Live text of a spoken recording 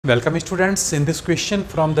Welcome students. In this question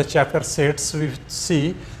from the chapter sets,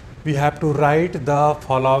 we have to write the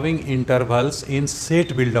following intervals in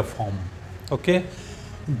set builder form. Okay,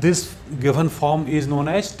 this given form is known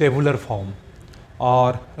as tabular form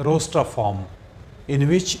or roster form, in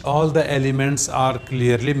which all the elements are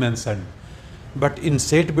clearly mentioned. But in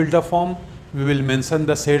set builder form, we will mention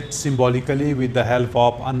the set symbolically with the help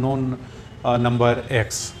of unknown number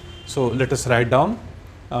x. So let us write down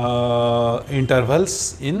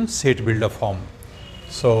intervals in set builder form.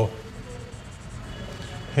 So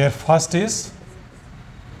here first is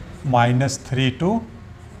 -3 to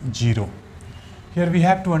 0. Here we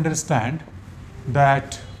have to understand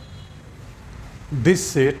that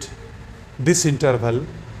this interval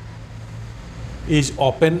is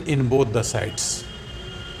open in both the sides.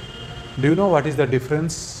 Do you know what is the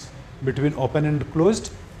difference between open and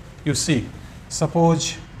closed? You see,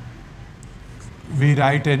 suppose we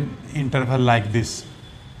write an interval like this.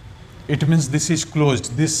 It means this is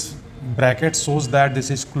closed. This bracket shows that this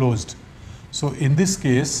is closed. So in this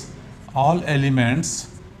case, all elements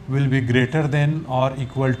will be greater than or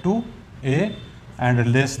equal to A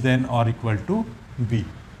and less than or equal to B.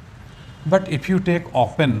 But if you take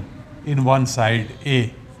open in one side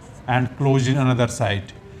A and closed in another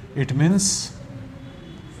side, it means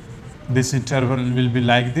this interval will be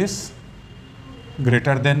like this: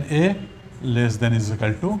 greater than A, less than is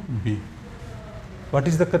equal to B. What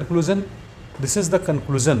is the conclusion? This is the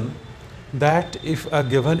conclusion that if a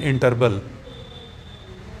given interval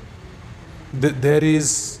there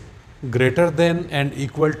is greater than and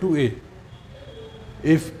equal to A,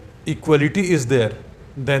 if equality is there,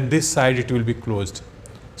 then this side it will be closed.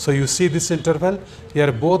 So you see this interval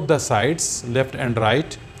here, both the sides left and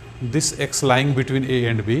right, this x lying between A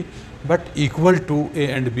and B, but equal to A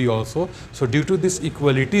and B also. So due to this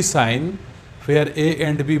equality sign, where A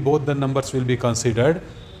and B both the numbers will be considered,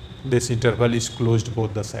 this interval is closed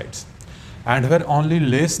both the sides. And where only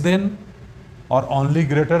less than or only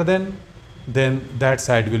greater than, then that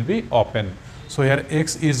side will be open. So here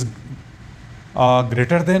x is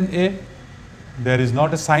greater than A, there is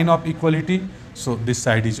not a sign of equality, so this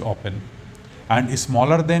side is open. And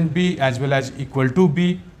smaller than B as well as equal to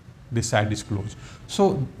B, this side is closed.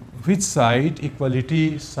 So which side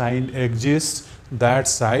equality sign exists, that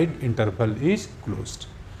side interval is closed.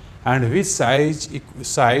 And which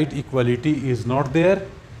side equality is not there,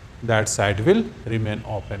 that side will remain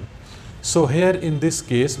open. So here in this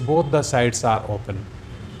case, both the sides are open.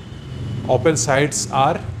 Open sides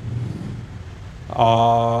are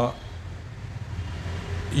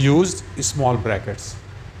used small brackets,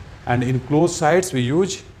 and in closed sides we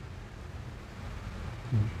use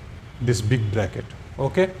this big bracket.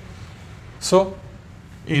 Okay, so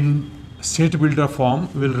in set builder form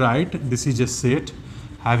we'll write this is a set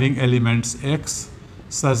having elements x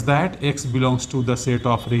such that x belongs to the set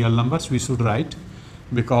of real numbers. We should write,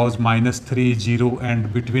 because -3, 0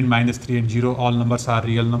 and between -3 and 0 all numbers are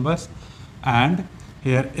real numbers, and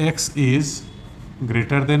here x is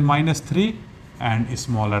greater than -3 and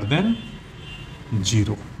smaller than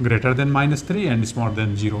 0. Greater than -3 and smaller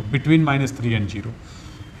than 0, between -3 and 0.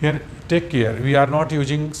 Here take care, we are not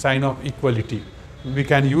using sign of equality. We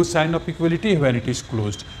can use sign of equality when it is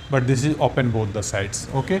closed, but this is open both the sides.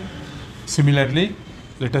 Okay, similarly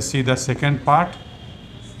let us see the second part.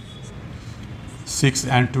 6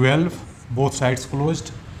 and 12, both sides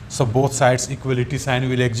closed, so both sides equality sign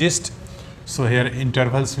will exist. So here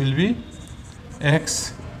intervals will be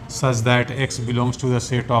x such that x belongs to the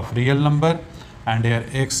set of real number, and here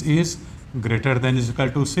x is greater than is equal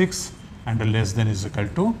to 6 and less than is equal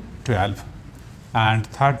to 12. And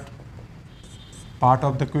third part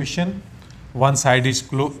of the question, one side is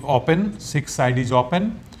open, 6 side is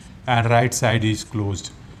open, and right side is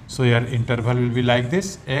closed. So here interval will be like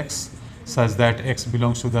this: x such that x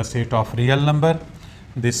belongs to the set of real number,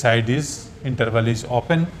 this side is interval is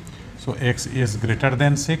open, so x is greater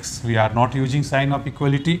than 6. We are not using sign of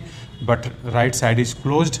equality, but right side is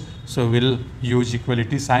closed, so we'll use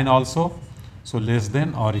equality sign also, so less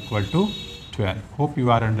than or equal to 12. Hope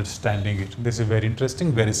you are understanding it. This is very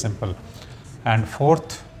interesting, very simple. And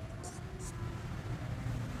fourth,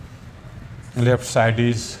 left side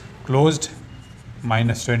is closed,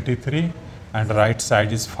 -23, and right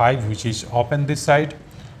side is 5, which is open this side.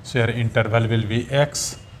 So your interval will be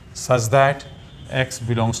x such that x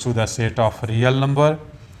belongs to the set of real number,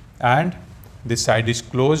 and this side is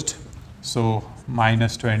closed, so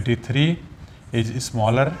 -23 is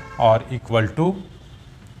smaller or equal to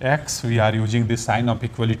x. We are using this sign of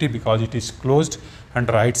equality because it is closed, and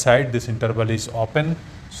right side this interval is open,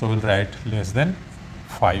 so we'll write less than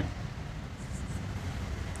 5.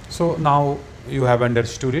 So now you have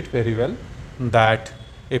understood it very well that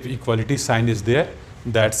if equality sign is there,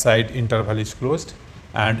 that side interval is closed,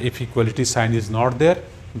 and if equality sign is not there,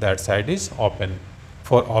 that side is open.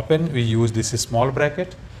 For open we use this small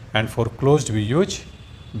bracket, and for closed we use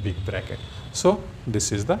big bracket. So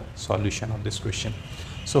this is the solution of this question.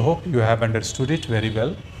 So hope you have understood it very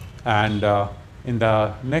well, and in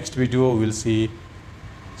the next video we will see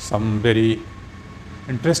some very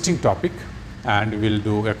interesting topic, and we'll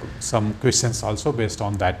do some questions also based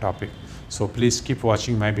on that topic. So please keep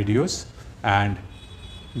watching my videos and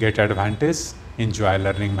get advantage, enjoy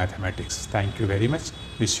learning mathematics. Thank you very much.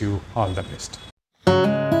 Wish you all the best.